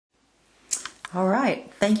All right.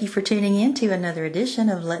 Thank you for tuning in to another edition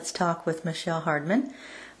of Let's Talk with Michelle Hardman.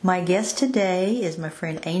 My guest today is my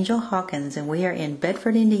friend Angel Hawkins, and we are in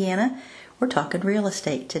Bedford, Indiana. We're talking real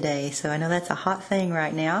estate today, so I know that's a hot thing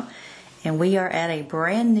right now. And we are at a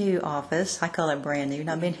brand new office. I call it brand new.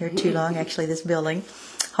 Not been here too long, actually, this building.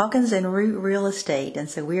 Hawkins and Root Real Estate. And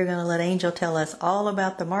so we are going to let Angel tell us all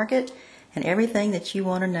about the market and everything that you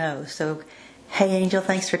want to know. So, hey, Angel,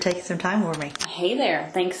 thanks for taking some time with me. Hey there.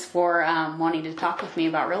 Thanks for wanting to talk with me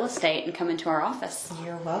about real estate and come into our office.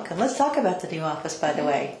 You're welcome. Let's talk about the new office, by the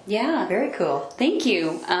way. Yeah. Very cool. Thank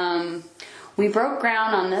you. We broke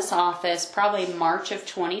ground on this office probably March of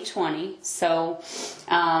 2020. So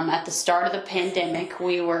at the start of the pandemic,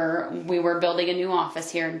 we were building a new office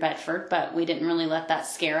here in Bedford, but we didn't really let that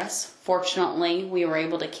scare us. Fortunately, we were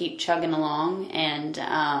able to keep chugging along,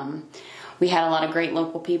 and we had a lot of great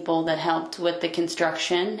local people that helped with the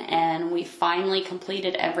construction, and we finally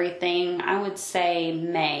completed everything, I would say,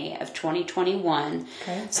 May of 2021.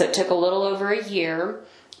 Okay. So it took a little over a year,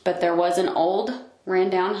 but there was an old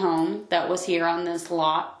ran-down home that was here on this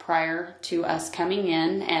lot prior to us coming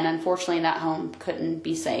in, and unfortunately that home couldn't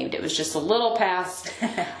be saved. It was just a little past,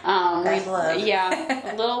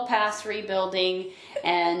 a little past rebuilding,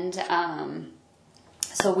 and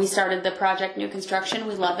so we started the project new construction.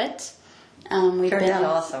 We love it. Turned out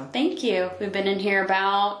awesome. Thank you. We've been in here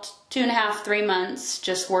about 2.5, 3 months,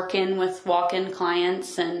 just working with walk-in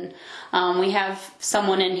clients, and we have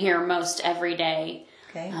someone in here most every day.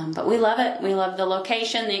 Okay. But we love it. We love the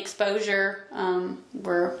location, the exposure.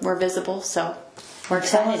 We're visible, so we're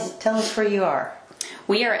excited. Tell us where you are.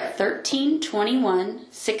 We are at 1321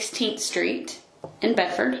 16th Street in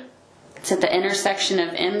Bedford. It's at the intersection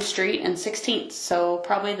of M Street and 16th, so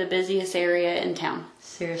probably the busiest area in town.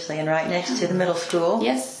 Seriously, and right next to the middle school.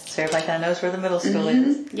 Yes. So everybody kind of knows where the middle school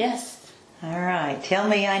is. Yes. All right. Tell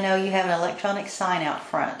me, I know you have an electronic sign out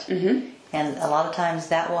front. Mm-hmm. And a lot of times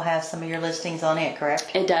that will have some of your listings on it,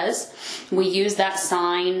 correct? It does. We use that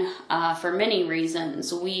sign for many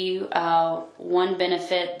reasons. One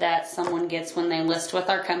benefit that someone gets when they list with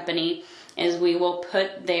our company is we will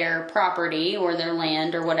put their property or their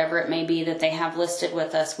land or whatever it may be that they have listed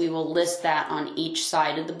with us. We will list that on each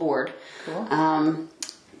side of the board. Cool.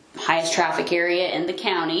 Highest traffic area in the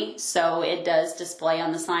county, so it does display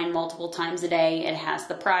on the sign multiple times a day. It has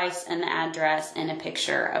the price and the address and a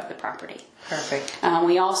picture of the property. Perfect.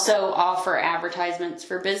 We also offer advertisements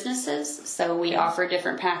for businesses, so we offer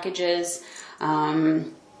different packages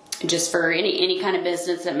just for any kind of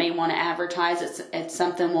business that may want to advertise. It's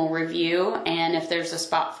something we'll review, and if there's a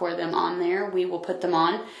spot for them on there, we will put them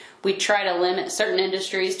on. We try to limit certain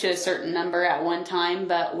industries to a certain number at one time,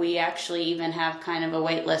 but we actually even have kind of a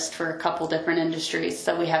wait list for a couple different industries.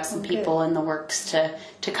 So we have some people in the works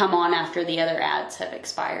to come on after the other ads have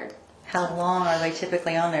expired. How long are they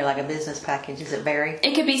typically on there, like a business package? Does it vary?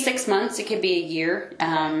 It could be 6 months. It could be a year.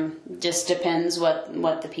 Just depends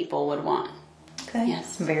what the people would want. Okay.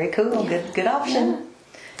 Yes. Very cool. Yeah. Good option. Yeah.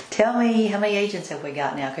 Tell me, how many agents have we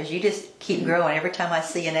got now? Because you just keep growing. Every time I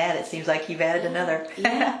see an ad, it seems like you've added another.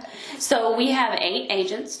 Yeah. So we have 8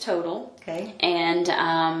 agents total. Okay. And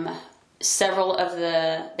several of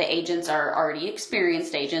the agents are already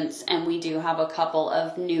experienced agents, and we do have a couple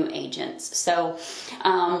of new agents. So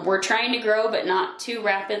we're trying to grow, but not too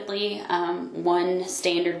rapidly. One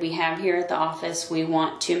standard we have here at the office, we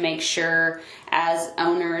want to make sure, as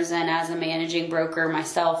owners and as a managing broker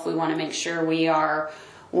myself, we want to make sure we are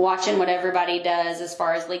watching what everybody does as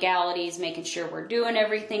far as legalities, making sure we're doing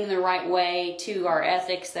everything the right way to our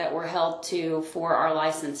ethics that we're held to for our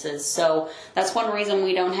licenses. So that's one reason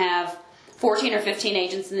we don't have 14 or 15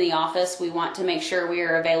 agents in the office. We want to make sure we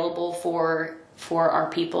are available for our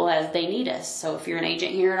people as they need us. So if you're an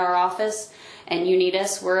agent here at our office and you need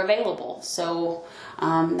us, we're available. So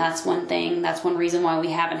that's one thing. That's one reason why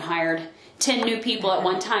we haven't hired 10 new people at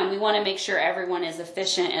one time. We want to make sure everyone is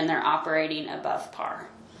efficient and they're operating above par.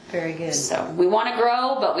 Very good. So we want to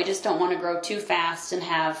grow, but we just don't want to grow too fast and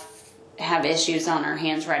have issues on our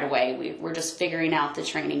hands right away. We're just figuring out the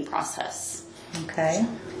training process. Okay.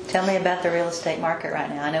 Tell me about the real estate market right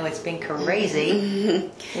now. I know it's been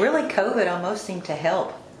crazy. Really, COVID almost seemed to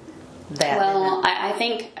help that. Well, I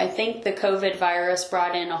think the COVID virus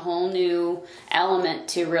brought in a whole new element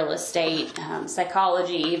to real estate,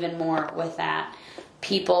 psychology even more with that.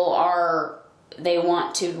 They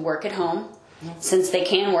want to work at home. Since they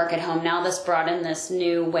can work at home now, this brought in this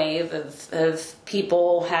new wave of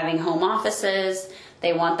people having home offices.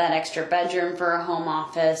 They want that extra bedroom for a home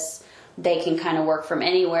office. They can kind of work from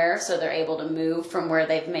anywhere, so they're able to move from where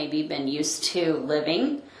they've maybe been used to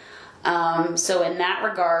living. So in that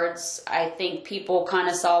regards, I think people kind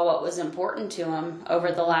of saw what was important to them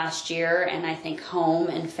over the last year, and I think home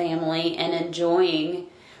and family and enjoying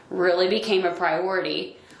really became a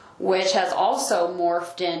priority, which has also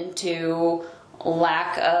morphed into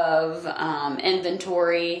lack of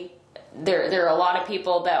inventory. There are a lot of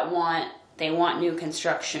people that want new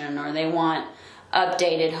construction, or they want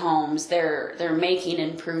updated homes. They're making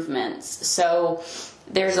improvements. So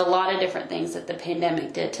there's a lot of different things that the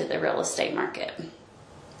pandemic did to the real estate market.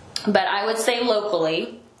 But I would say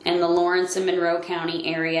locally in the Lawrence and Monroe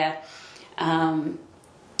County area,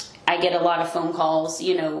 I get a lot of phone calls,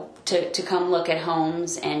 to come look at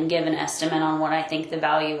homes and give an estimate on what I think the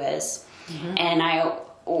value is. Mm-hmm.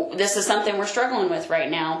 And this is something we're struggling with right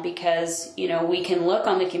now, because, we can look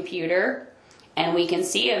on the computer and we can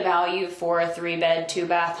see a value for a 3-bed,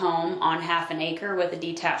 2-bath home on half an acre with a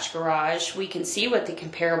detached garage. We can see what the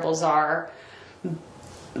comparables are,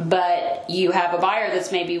 but you have a buyer that's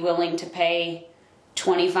maybe willing to pay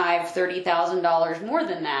 $25,000, $30,000 more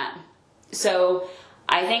than that. So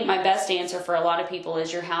I think my best answer for a lot of people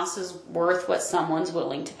is your house is worth what someone's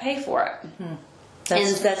willing to pay for it. Mm-hmm.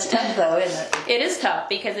 That's tough, though, isn't it? It is tough,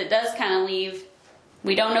 because it does kind of leave,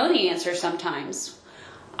 we don't know the answer sometimes.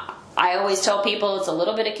 I always tell people it's a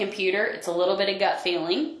little bit of computer, it's a little bit of gut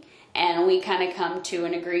feeling, and we kind of come to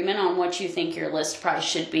an agreement on what you think your list price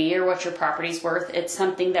should be or what your property's worth. It's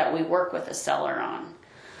something that we work with a seller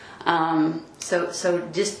on. So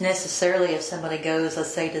just necessarily if somebody goes,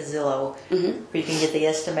 let's say, to Zillow, mm-hmm. where you can get the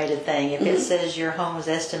estimated thing, if mm-hmm. it says your home is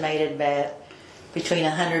estimated at between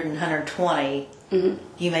 100 and 120, mm-hmm.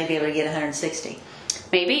 you may be able to get 160.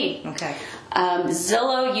 Maybe. Okay.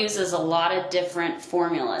 Zillow uses a lot of different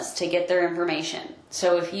formulas to get their information.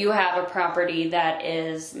 So if you have a property that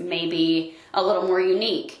is maybe a little more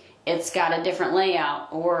unique, it's got a different layout,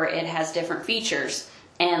 or it has different features,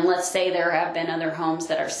 and let's say there have been other homes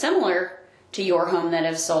that are similar to your home that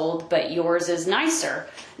have sold, but yours is nicer,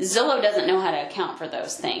 Zillow doesn't know how to account for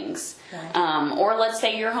those things. Right. Or let's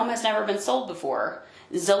say your home has never been sold before.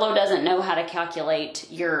 Zillow doesn't know how to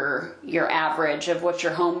calculate your average of what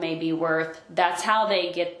your home may be worth. That's how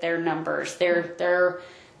they get their numbers. They're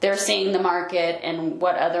seeing the market and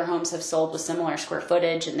what other homes have sold with similar square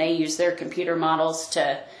footage, and they use their computer models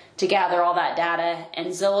to gather all that data. And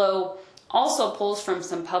Zillow also pulls from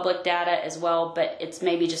some public data as well, but it's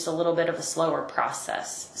maybe just a little bit of a slower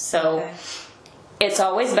process. So okay. It's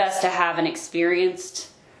always best to have an experienced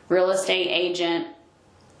real estate agent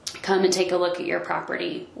come and take a look at your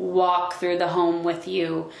property, walk through the home with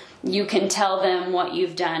you. You can tell them what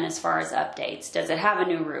you've done as far as updates. Does it have a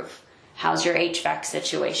new roof? How's your HVAC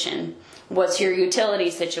situation? What's your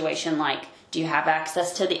utility situation like? Do you have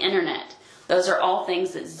access to the internet? Those are all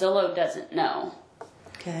things that Zillow doesn't know.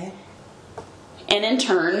 Okay. And in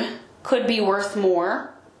turn, could be worth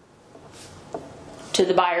more to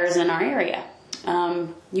the buyers in our area.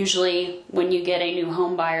 Usually when you get a new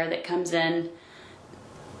home buyer that comes in,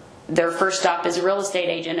 their first stop is a real estate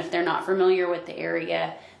agent. If they're not familiar with the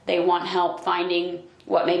area, they want help finding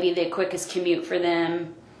what may be the quickest commute for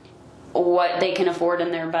them, what they can afford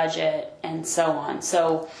in their budget, and so on.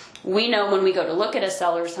 So we know when we go to look at a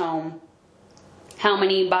seller's home, how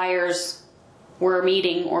many buyers we're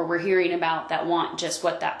meeting or we're hearing about that want just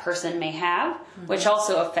what that person may have, mm-hmm. which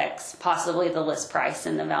also affects possibly the list price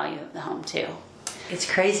and the value of the home too. It's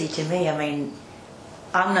crazy to me. I mean,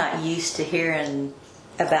 I'm not used to hearing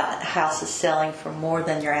about houses selling for more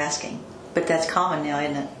than you're asking, but that's common now,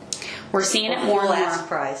 isn't it? We're seeing it more and more. Ask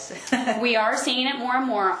price. We are seeing it more and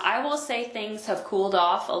more. I will say things have cooled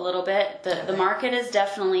off a little bit. The market is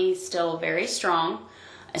definitely still very strong,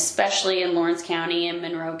 especially in Lawrence County and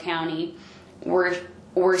Monroe County.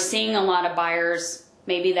 We're seeing a lot of buyers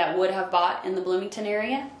maybe that would have bought in the Bloomington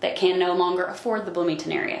area that can no longer afford the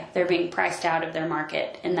Bloomington area. They're being priced out of their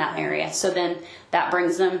market in that area. So then that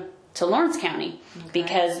brings them to Lawrence County, okay.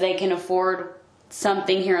 because they can afford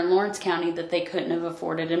something here in Lawrence County that they couldn't have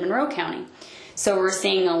afforded in Monroe County. So we're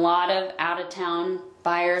seeing a lot of out-of-town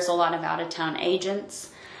buyers, a lot of out-of-town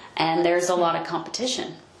agents, and there's a lot of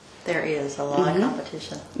competition. There is a lot mm-hmm. of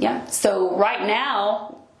competition. Yeah. So right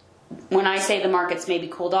now, when I say the market's maybe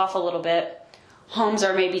cooled off a little bit, homes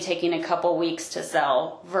are maybe taking a couple weeks to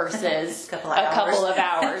sell versus a couple of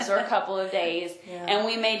hours or a couple of days. Yeah. And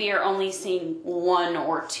we maybe are only seeing 1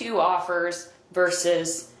 or 2 offers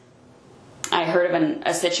versus, I heard of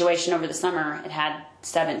a situation over the summer, it had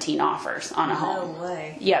 17 offers on a home. No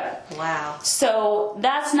way. Yep. Wow. So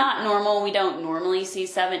that's not normal. We don't normally see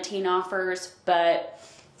 17 offers, but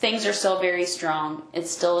things are still very strong.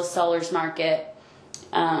 It's still a seller's market.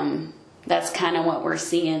 That's kind of what we're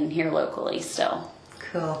seeing here locally still.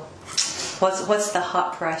 Cool. What's the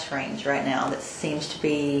hot price range right now that seems to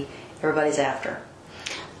be everybody's after?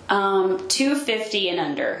 $250 and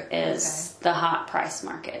under is the hot price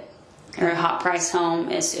market. Or a hot price home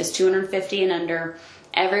is $250 and under.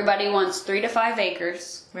 Everybody wants 3 to 5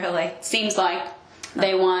 acres. Really? Seems like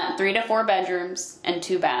they want 3 to 4 bedrooms and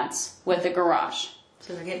 2 baths with a garage.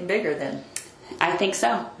 So they're getting bigger then. I think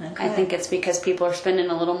so. Okay. I think it's because people are spending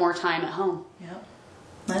a little more time at home. Yep.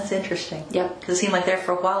 That's interesting. Yep. Because it seemed like there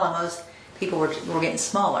for a while almost people were getting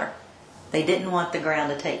smaller. They didn't want the ground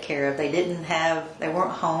to take care of. They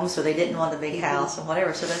weren't homes, so they didn't want the big house and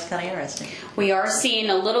whatever. So that's kind of interesting. We are seeing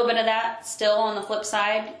a little bit of that still on the flip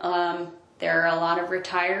side. There are a lot of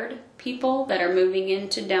retired people that are moving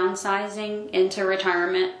into downsizing, into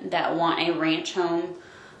retirement, that want a ranch home.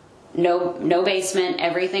 No basement,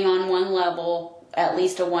 everything on one level, at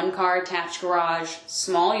least a 1-car attached garage,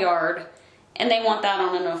 small yard. And they want that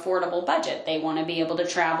on an affordable budget. They want to be able to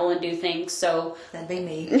travel and do things. So that'd be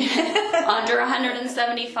me. Under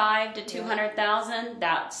 $175,000 to $200,000,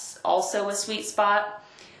 that's also a sweet spot.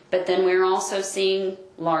 But then we're also seeing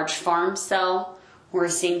large farms sell. We're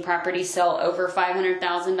seeing property sell over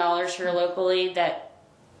 $500,000 here locally that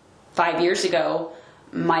 5 years ago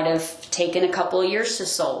might have taken a couple of years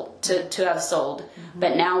to have sold. Mm-hmm.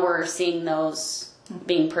 But now we're seeing those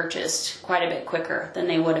being purchased quite a bit quicker than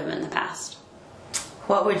they would have in the past.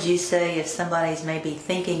 What would you say if somebody's maybe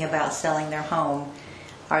thinking about selling their home?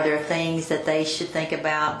 Are there things that they should think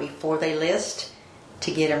about before they list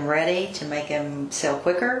to get them ready, to make them sell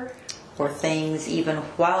quicker? Or things even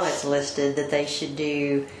while it's listed that they should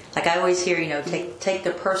do? Like I always hear, take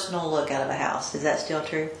the personal look out of a house. Is that still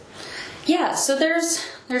true? Yeah, so there's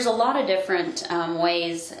a lot of different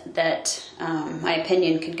ways that my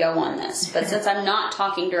opinion could go on this. But since I'm not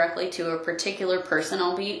talking directly to a particular person,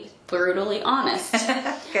 I'll be brutally honest.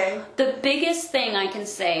 Okay. The biggest thing I can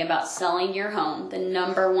say about selling your home, the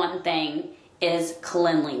number one thing, is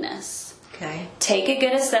cleanliness. Okay. Take a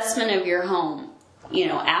good assessment of your home.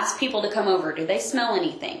 Ask people to come over. Do they smell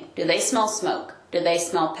anything? Do they smell smoke? Do they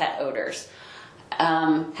smell pet odors?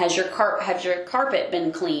 Has your carpet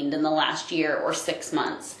been cleaned in the last year or 6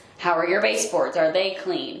 months? How are your baseboards? Are they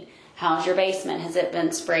clean? How's your basement? Has it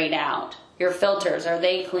been sprayed out? Your filters, are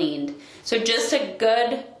they cleaned? So just a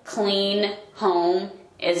good, clean home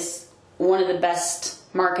is one of the best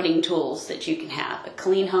marketing tools that you can have. A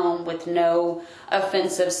clean home with no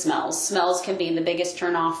offensive smells. Smells can be the biggest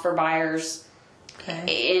turnoff for buyers.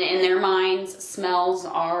 Okay. In their minds, smells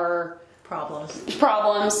are problems.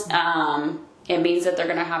 It means that they're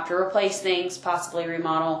going to have to replace things, possibly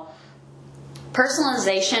remodel.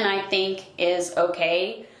 Personalization, I think, is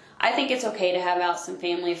okay. I think it's okay to have out some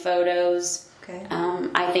family photos. Okay.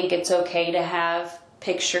 I think it's okay to have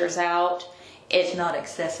pictures out. It's not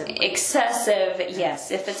excessive. Excessive,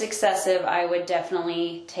 yes. If it's excessive, I would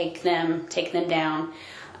definitely take them down.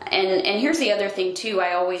 And here's the other thing too.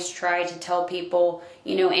 I always try to tell people,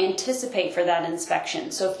 anticipate for that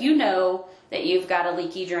inspection. So if you know that you've got a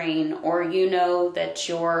leaky drain, or you know that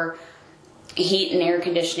your heat and air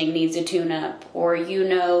conditioning needs a tune-up, or you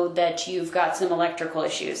know that you've got some electrical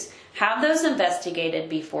issues, have those investigated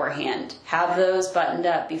beforehand. Have those buttoned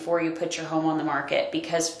up before you put your home on the market,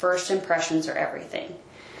 because first impressions are everything.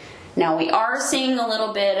 Now, we are seeing a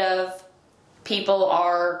little bit of people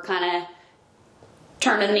are kind of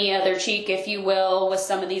turning the other cheek, if you will, with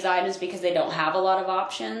some of these items because they don't have a lot of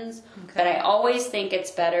options. Okay. But I always think it's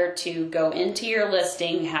better to go into your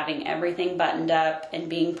listing having everything buttoned up and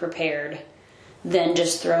being prepared than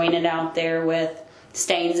just throwing it out there with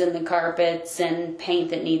stains in the carpets and paint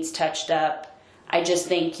that needs touched up. I just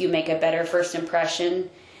think you make a better first impression.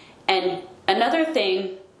 And another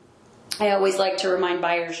thing I always like to remind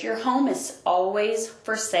buyers, your home is always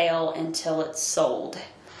for sale until it's sold.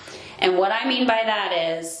 And what I mean by that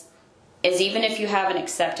is even if you have an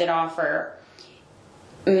accepted offer,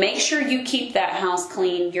 make sure you keep that house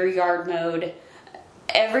clean, your yard mowed,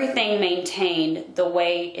 everything maintained the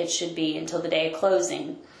way it should be until the day of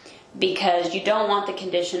closing. Because you don't want the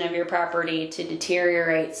condition of your property to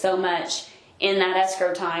deteriorate so much in that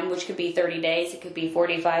escrow time, which could be 30 days, it could be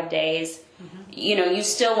 45 days. Mm-hmm. You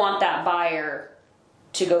still want that buyer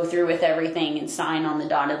to go through with everything and sign on the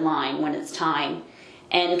dotted line when it's time.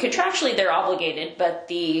 And contractually they're obligated, but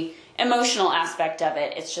the emotional aspect of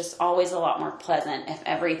it, it's just always a lot more pleasant if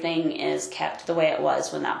everything is kept the way it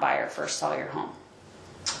was when that buyer first saw your home.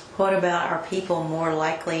 What about, are people more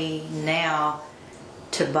likely now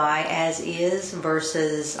to buy as is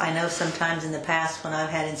versus, I know sometimes in the past when I've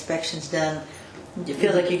had inspections done, it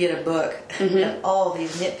feels like you get a book of all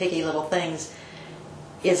these nitpicky little things.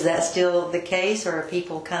 Is that still the case, or are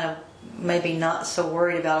people kind of maybe not so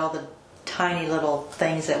worried about all the tiny little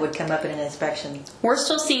things that would come up in an inspection? We're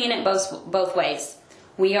still seeing it both ways.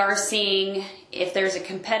 We are seeing if there's a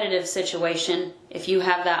competitive situation, if you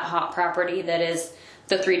have that hot property that is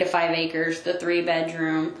the 3 to 5 acres, the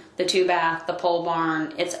 3-bedroom, the 2-bath, the pole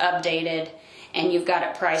barn, it's updated, and you've got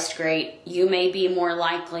it priced great, you may be more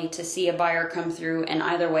likely to see a buyer come through and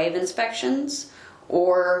either waive inspections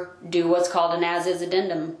or do what's called an as-is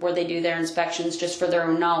addendum, where they do their inspections just for their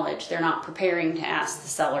own knowledge. They're not preparing to ask the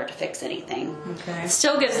seller to fix anything. Okay. It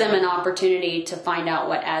still gives them an opportunity to find out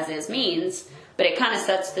what as-is means, but it kind of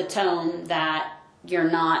sets the tone that you're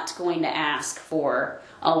not going to ask for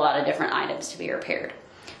a lot of different items to be repaired.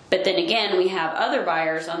 But then again, we have other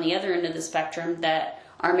buyers on the other end of the spectrum that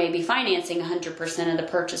are maybe financing 100% of the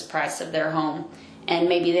purchase price of their home, and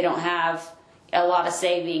maybe they don't have a lot of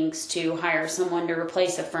savings to hire someone to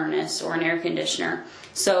replace a furnace or an air conditioner.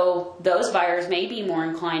 So those buyers may be more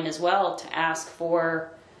inclined as well to ask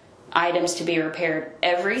for items to be repaired.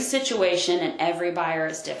 Every situation and every buyer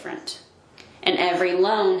is different, and every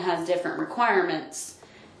loan has different requirements.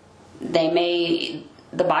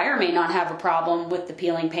 The buyer may not have a problem with the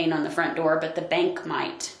peeling paint on the front door, but the bank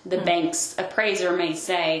might. The bank's appraiser may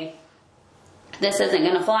say, this isn't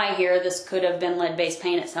going to fly here. This could have been lead-based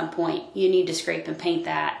paint at some point. You need to scrape and paint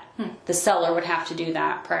that. The seller would have to do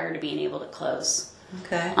that prior to being able to close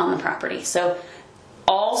on the property. So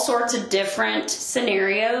all sorts of different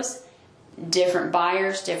scenarios, different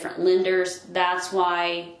buyers, different lenders. That's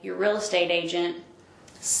why your real estate agent,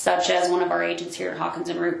 such as one of our agents here at Hawkins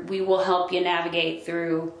and Root, we will help you navigate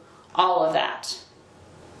through all of that.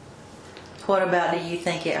 What about, do you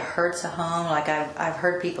think it hurts a home? Like I've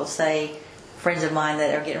heard people say, friends of mine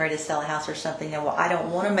that are getting ready to sell a house or something, well, I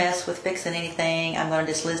don't want to mess with fixing anything. I'm going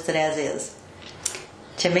to just list it as is.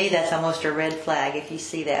 To me, that's almost a red flag if you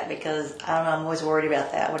see that, because I don't know, I'm always worried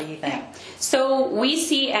about that. What do you think? So we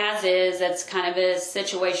see as is, that's kind of a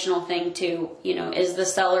situational thing too. You know, is the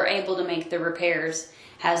seller able to make the repairs?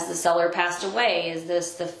 Has the seller passed away? Is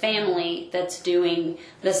this the family that's doing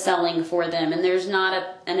the selling for them? And there's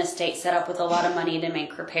not an estate set up with a lot of money to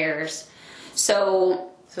make repairs.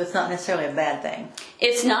 So it's not necessarily a bad thing.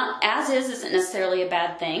 It's not, as is isn't necessarily a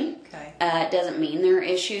bad thing. Okay. It doesn't mean there are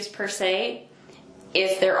issues per se.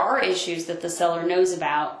 If there are issues that the seller knows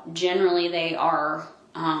about, generally they are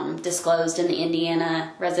disclosed in the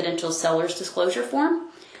Indiana Residential Sellers Disclosure Form.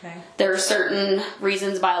 Okay. There are certain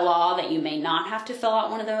reasons by law that you may not have to fill out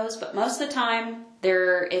one of those, but most of the time,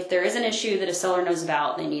 if there is an issue that a seller knows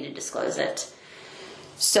about, they need to disclose it.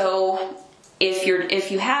 So if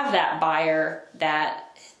you have that buyer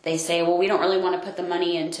that they say, well, we don't really want to put the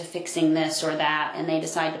money into fixing this or that, and they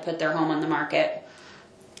decide to put their home on the market,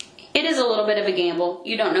 it is a little bit of a gamble.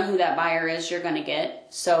 You don't know who that buyer is you're going to get.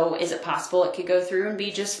 So is it possible it could go through and be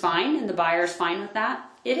just fine and the buyer's fine with that?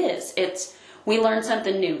 It is. We learn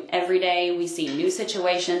something new every day. We see new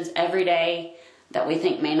situations every day that we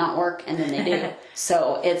think may not work, and then they do.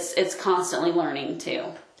 So it's constantly learning too.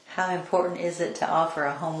 How important is it to offer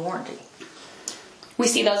a home warranty? We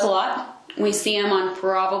see those a lot. We see them on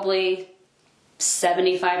probably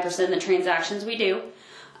 75% of the transactions we do.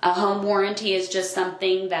 A home warranty is just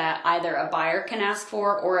something that either a buyer can ask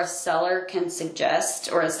for or a seller can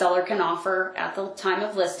suggest or a seller can offer at the time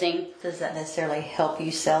of listing. Does that necessarily help you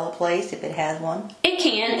sell a place if it has one? It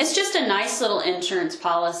can. It's just a nice little insurance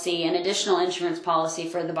policy, an additional insurance policy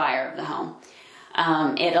for the buyer of the home.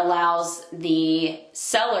 It allows the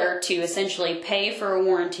seller to essentially pay for a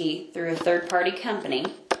warranty through a third-party company,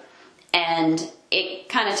 and it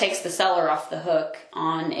kind of takes the seller off the hook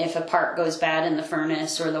on if a part goes bad in the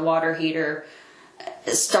furnace or the water heater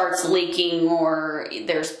starts leaking or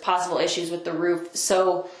there's possible issues with the roof.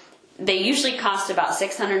 So they usually cost about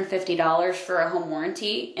 $650 for a home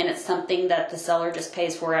warranty, and it's something that the seller just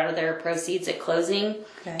pays for out of their proceeds at closing.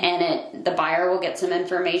 Okay. And the buyer will get some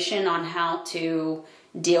information on how to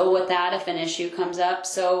deal with that if an issue comes up.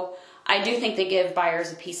 So I do think they give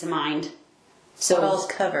buyers a peace of mind. So what all's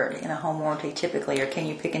covered in a home warranty typically, or can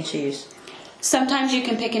you pick and choose? Sometimes you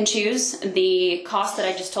can pick and choose. The cost that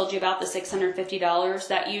I just told you about, the $650,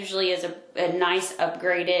 that usually is a nice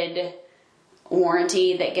upgraded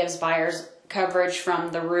warranty that gives buyers coverage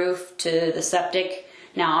from the roof to the septic.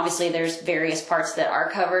 Now, obviously, there's various parts that are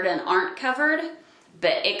covered and aren't covered,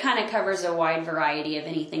 but it kind of covers a wide variety of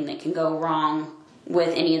anything that can go wrong with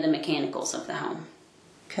any of the mechanicals of the home.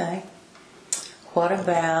 Okay.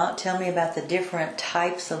 Tell me about the different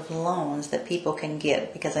types of loans that people can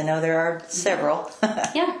get, because I know there are several.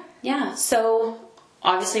 Yeah. So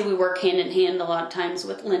obviously we work hand in hand a lot of times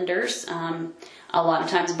with lenders. A lot of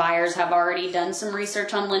times buyers have already done some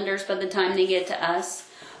research on lenders by the time they get to us.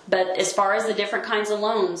 But as far as the different kinds of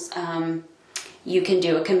loans, you can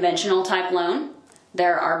do a conventional type loan.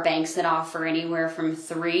 There are banks that offer anywhere from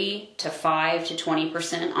 3 to 5 to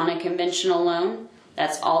 20% on a conventional loan.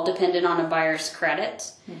 That's all dependent on a buyer's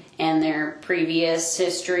credit and their previous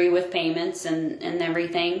history with payments and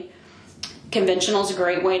everything. Conventional is a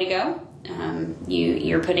great way to go.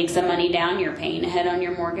 You're putting some money down, you're paying ahead on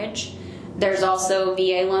your mortgage. There's also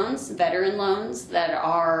VA loans, veteran loans, they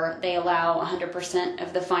allow 100%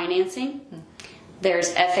 of the financing.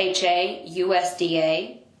 There's FHA,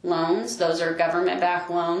 USDA loans. Those are government-backed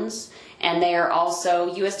loans. And they are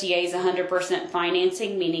also, USDA is 100%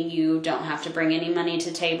 financing, meaning you don't have to bring any money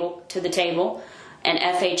to the table. And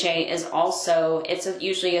FHA is also,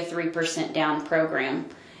 usually a 3% down program.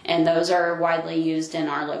 And those are widely used in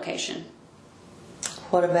our location.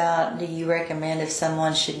 What about, do you recommend if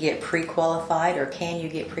someone should get pre-qualified, or can you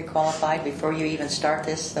get pre-qualified before you even start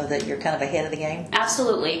this so that you're kind of ahead of the game?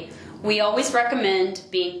 Absolutely. We always recommend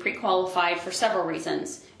being pre-qualified for several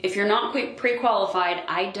reasons. If you're not pre-qualified,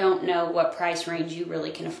 I don't know what price range you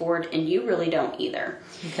really can afford, and you really don't either.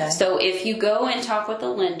 Okay. So if you go and talk with a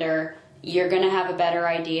lender, you're going to have a better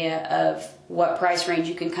idea of what price range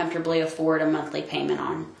you can comfortably afford a monthly payment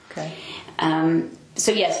on. Okay.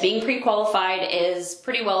 So yes, being pre-qualified is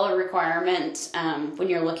pretty well a requirement when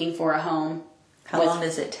you're looking for a home. How long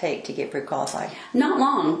does it take to get pre-qualified? Not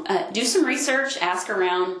long. Do some research, ask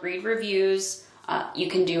around, read reviews. You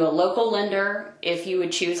can do a local lender if you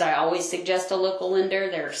would choose. I always suggest a local lender.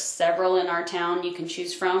 There are several in our town you can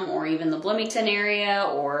choose from, or even the Bloomington area,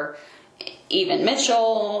 or even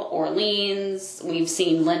Mitchell, Orleans. We've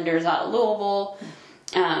seen lenders out of Louisville.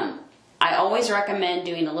 I always recommend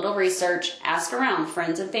doing a little research. Ask around,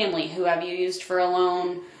 friends and family. Who have you used for a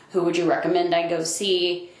loan? Who would you recommend I go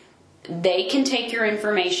see? They can take your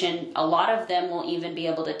information. A lot of them will even be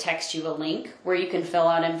able to text you a link where you can fill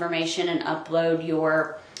out information and upload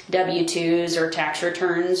your W-2s or tax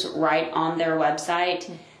returns right on their website.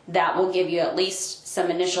 That will give you at least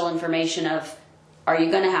some initial information of, are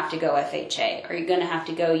you going to have to go FHA? Are you going to have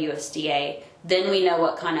to go USDA? Then we know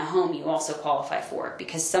what kind of home you also qualify for,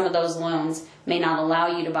 because some of those loans may not allow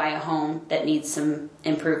you to buy a home that needs some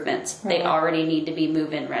improvements. Right. They already need to be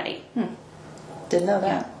move-in ready. Didn't know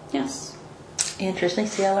that. Yeah. Yes. Interesting.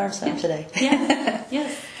 See, I learned something today. Yeah.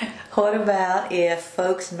 Yes. What about if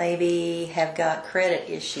folks maybe have got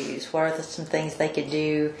credit issues? What are some things they could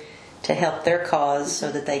do to help their cause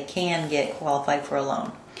so that they can get qualified for a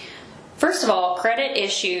loan? First of all, credit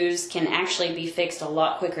issues can actually be fixed a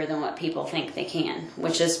lot quicker than what people think they can,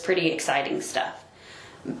 which is pretty exciting stuff.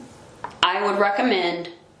 I would recommend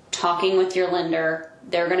talking with your lender.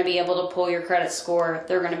 They're going to be able to pull your credit score.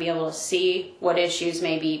 They're going to be able to see what issues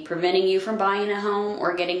may be preventing you from buying a home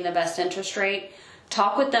or getting the best interest rate.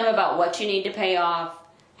 Talk with them about what you need to pay off,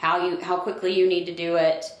 how quickly you need to do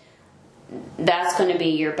it. That's going to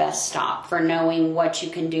be your best stop for knowing what you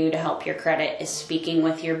can do to help your credit, is speaking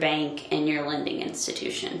with your bank and your lending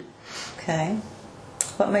institution. Okay.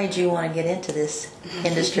 What made you want to get into this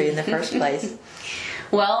industry in the first place?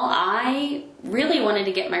 Well, I really wanted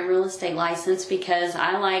to get my real estate license because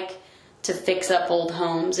I like to fix up old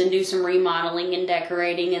homes and do some remodeling and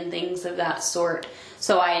decorating and things of that sort.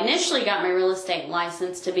 So I initially got my real estate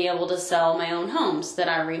license to be able to sell my own homes that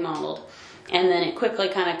I remodeled. And then it quickly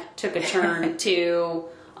kind of took a turn to,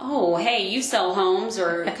 oh, hey, you sell homes,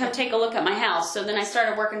 or come take a look at my house. So then I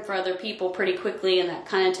started working for other people pretty quickly, and that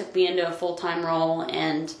kind of took me into a full-time role,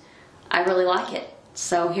 and I really like it.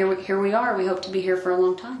 So here we are. We hope to be here for a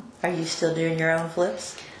long time. Are you still doing your own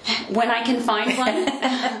flips? When I can find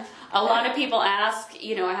one. A lot of people ask,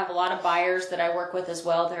 I have a lot of buyers that I work with as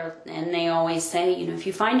well, and they always say, if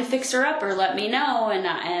you find a fixer-upper, let me know.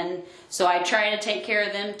 And so I try to take care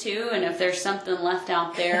of them too, and if there's something left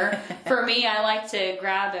out there. For me, I like to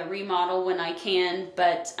grab a remodel when I can,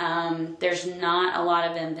 but there's not a lot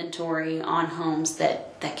of inventory on homes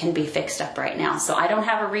that can be fixed up right now. So I don't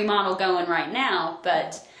have a remodel going right now,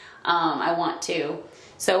 but I want to.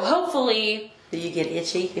 So hopefully... Do you get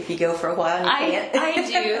itchy if you go for a while and you can't?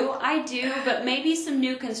 I do, but maybe some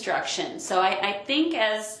new construction. So I think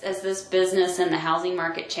as this business and the housing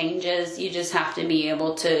market changes, you just have to be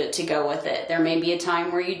able to go with it. There may be a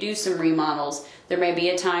time where you do some remodels. There may be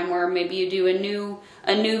a time where maybe you do a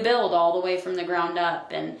new build all the way from the ground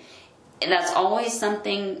up. And that's always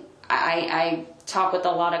something I talk with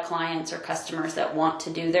a lot of clients or customers that want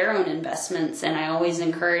to do their own investments, and I always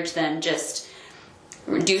encourage them, just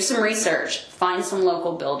do some research, find some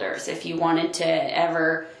local builders. If you wanted to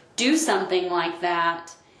ever do something like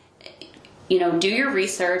that, do your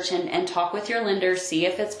research and talk with your lender, see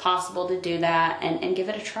if it's possible to do that, and give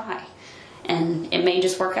it a try. and it may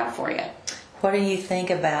just work out for you. What do you think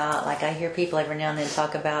about, like I hear people every now and then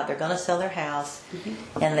talk about they're going to sell their house,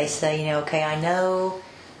 and they say, okay, I know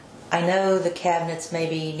the cabinets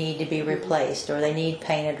maybe need to be replaced, or they need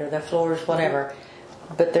painted, or the floors, whatever.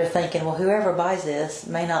 But they're thinking, well, whoever buys this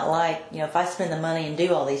may not like, if I spend the money and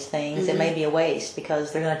do all these things, it may be a waste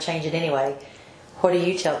because they're going to change it anyway. What do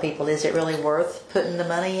you tell people? Is it really worth putting the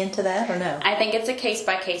money into that or no? I think it's a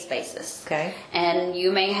case-by-case basis. Okay. And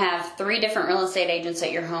you may have 3 different real estate agents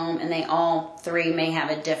at your home, and they all 3 may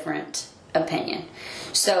have a different opinion.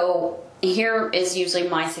 So here is usually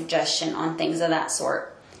my suggestion on things of that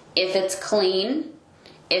sort. If it's clean,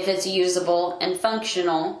 if it's usable and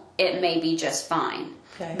functional, it may be just fine.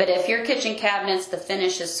 Okay. But if your kitchen cabinets, the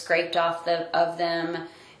finish is scraped off of them,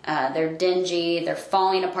 they're dingy, they're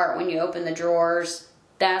falling apart when you open the drawers,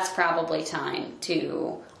 that's probably time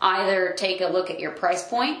to either take a look at your price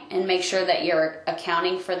point and make sure that you're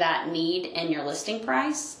accounting for that need in your listing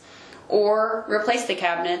price, or replace the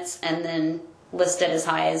cabinets and then list it as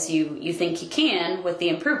high as you think you can with the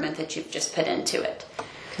improvement that you've just put into it.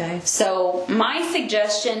 Okay. So my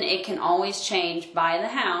suggestion, it can always change by the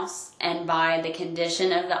house and by the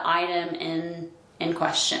condition of the item in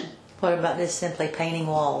question. What about just simply painting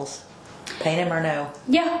walls? Paint them or no?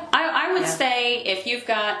 Yeah, I would say if you've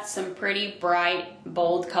got some pretty bright,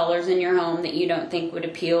 bold colors in your home that you don't think would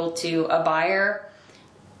appeal to a buyer,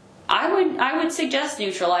 I would suggest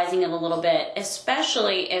neutralizing it a little bit,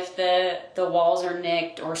 especially if the walls are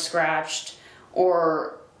nicked or scratched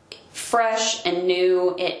or fresh and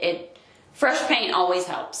new. Fresh paint always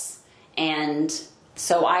helps. And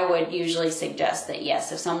so I would usually suggest that,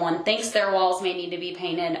 yes, if someone thinks their walls may need to be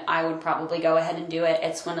painted, I would probably go ahead and do it.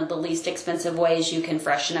 It's one of the least expensive ways you can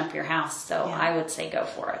freshen up your house. So yeah. I would say go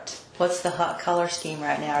for it. What's the hot color scheme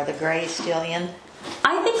right now? Are the grays still in?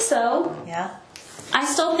 I think so. Yeah? I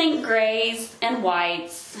still think grays and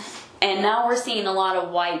whites. And now we're seeing a lot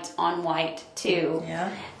of white on white too. Yeah.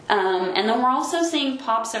 And then we're also seeing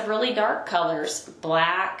pops of really dark colors,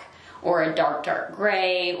 black or a dark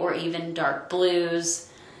gray or even dark blues.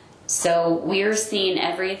 So we're seeing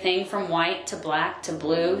everything from white to black to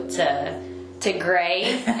blue to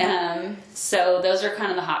gray. So those are kind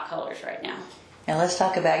of the hot colors right now. And let's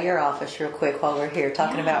talk about your office real quick while we're here,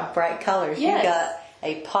 talking about bright colors. Yes. You've got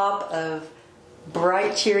a pop of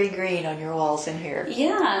bright cherry green on your walls in here.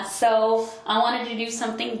 Yeah, so I wanted to do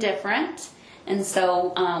something different. And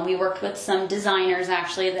so we worked with some designers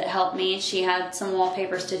actually that helped me. She had some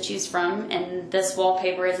wallpapers to choose from, and this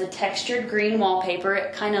wallpaper is a textured green wallpaper.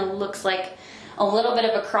 It kind of looks like a little bit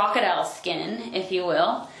of a crocodile skin, if you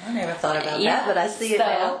will. I never thought about that, but I see it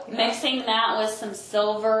now. So mixing that with some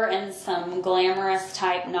silver and some glamorous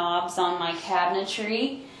type knobs on my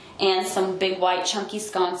cabinetry, and some big white chunky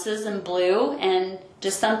sconces in blue, and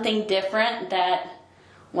just something different that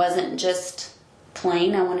wasn't just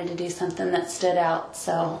plain. I wanted to do something that stood out,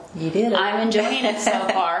 so you did it. I'm enjoying it so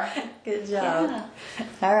far. Good job. Yeah.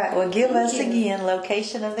 All right, well, give us again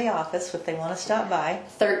location of the office if they want to stop by.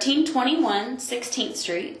 1321 16th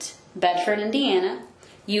Street, Bedford, Indiana.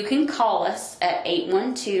 You can call us at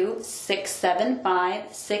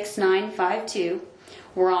 812-675-6952.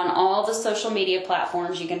 We're on all the social media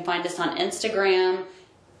platforms. You can find us on Instagram,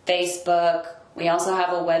 Facebook. We also have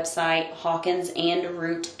a website,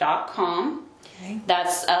 hawkinsandroot.com. Okay.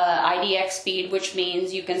 That's IDX feed, which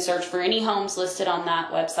means you can search for any homes listed on that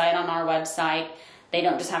website, on our website. They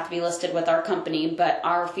don't just have to be listed with our company, but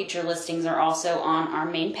our feature listings are also on our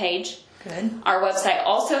main page. Good. Our website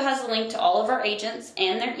also has a link to all of our agents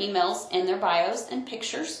and their emails and their bios and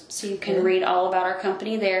pictures, so you can read all about our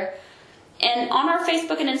company there. And on our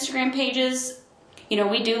Facebook and Instagram pages,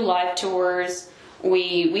 we do live tours.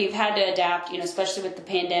 We've had to adapt, especially with the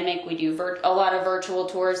pandemic. We do a lot of virtual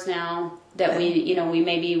tours now that we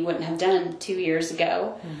maybe wouldn't have done 2 years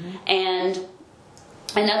ago. Mm-hmm. And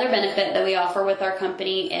another benefit that we offer with our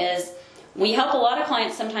company is we help a lot of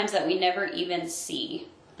clients sometimes that we never even see.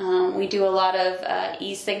 We do a lot of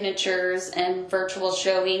e-signatures and virtual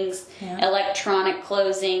showings, electronic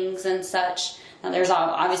closings and such. Now, there's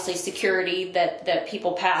obviously security that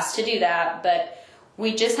people pass to do that, but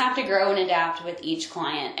we just have to grow and adapt with each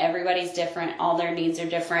client. Everybody's different. All their needs are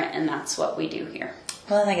different, and that's what we do here.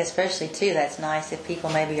 Well, I think especially, too, that's nice if people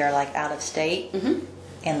maybe are like out of state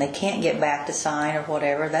and they can't get back to sign or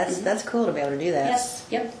whatever. That's cool to be able to do that. Yes,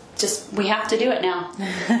 yep. Just, we have to do it now.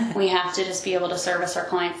 We have to just be able to service our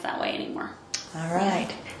clients that way anymore. All right.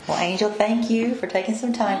 Yeah. Well, Angel, thank you for taking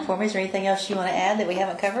some time for me. Is there anything else you want to add that we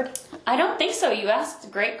haven't covered? I don't think so. You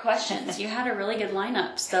asked great questions. You had a really good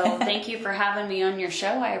lineup. So thank you for having me on your show.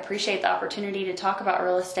 I appreciate the opportunity to talk about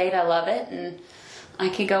real estate. I love it. And I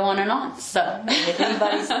could go on and on. So if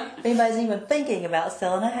anybody's even thinking about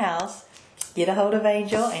selling a house, get a hold of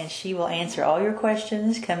Angel, and she will answer all your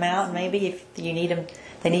questions. Come out, and maybe if you need them,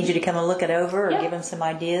 they need you to come and look it over, or give them some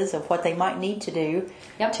ideas of what they might need to do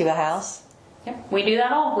to a house. Yep, we do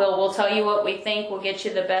that all. We'll tell you what we think will get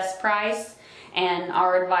you the best price, and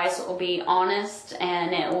our advice will be honest,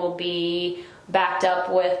 and it will be backed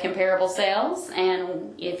up with comparable sales.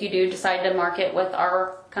 And if you do decide to market with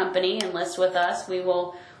our company and list with us,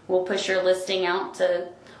 we'll push your listing out to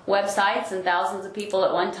websites and thousands of people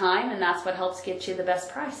at one time, and that's what helps get you the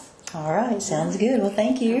best price. All right, sounds good. Well,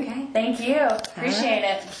 thank you. Okay, thank you. Appreciate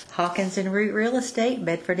it. Hawkins and Root Real Estate,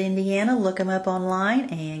 Bedford, Indiana. Look them up online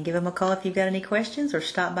and give them a call if you've got any questions, or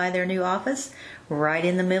stop by their new office right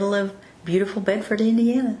in the middle of beautiful Bedford,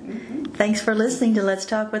 Indiana. Thanks for listening to Let's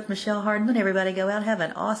Talk with Michelle Hardman. Everybody go out, have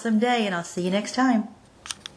an awesome day, and I'll see you next time.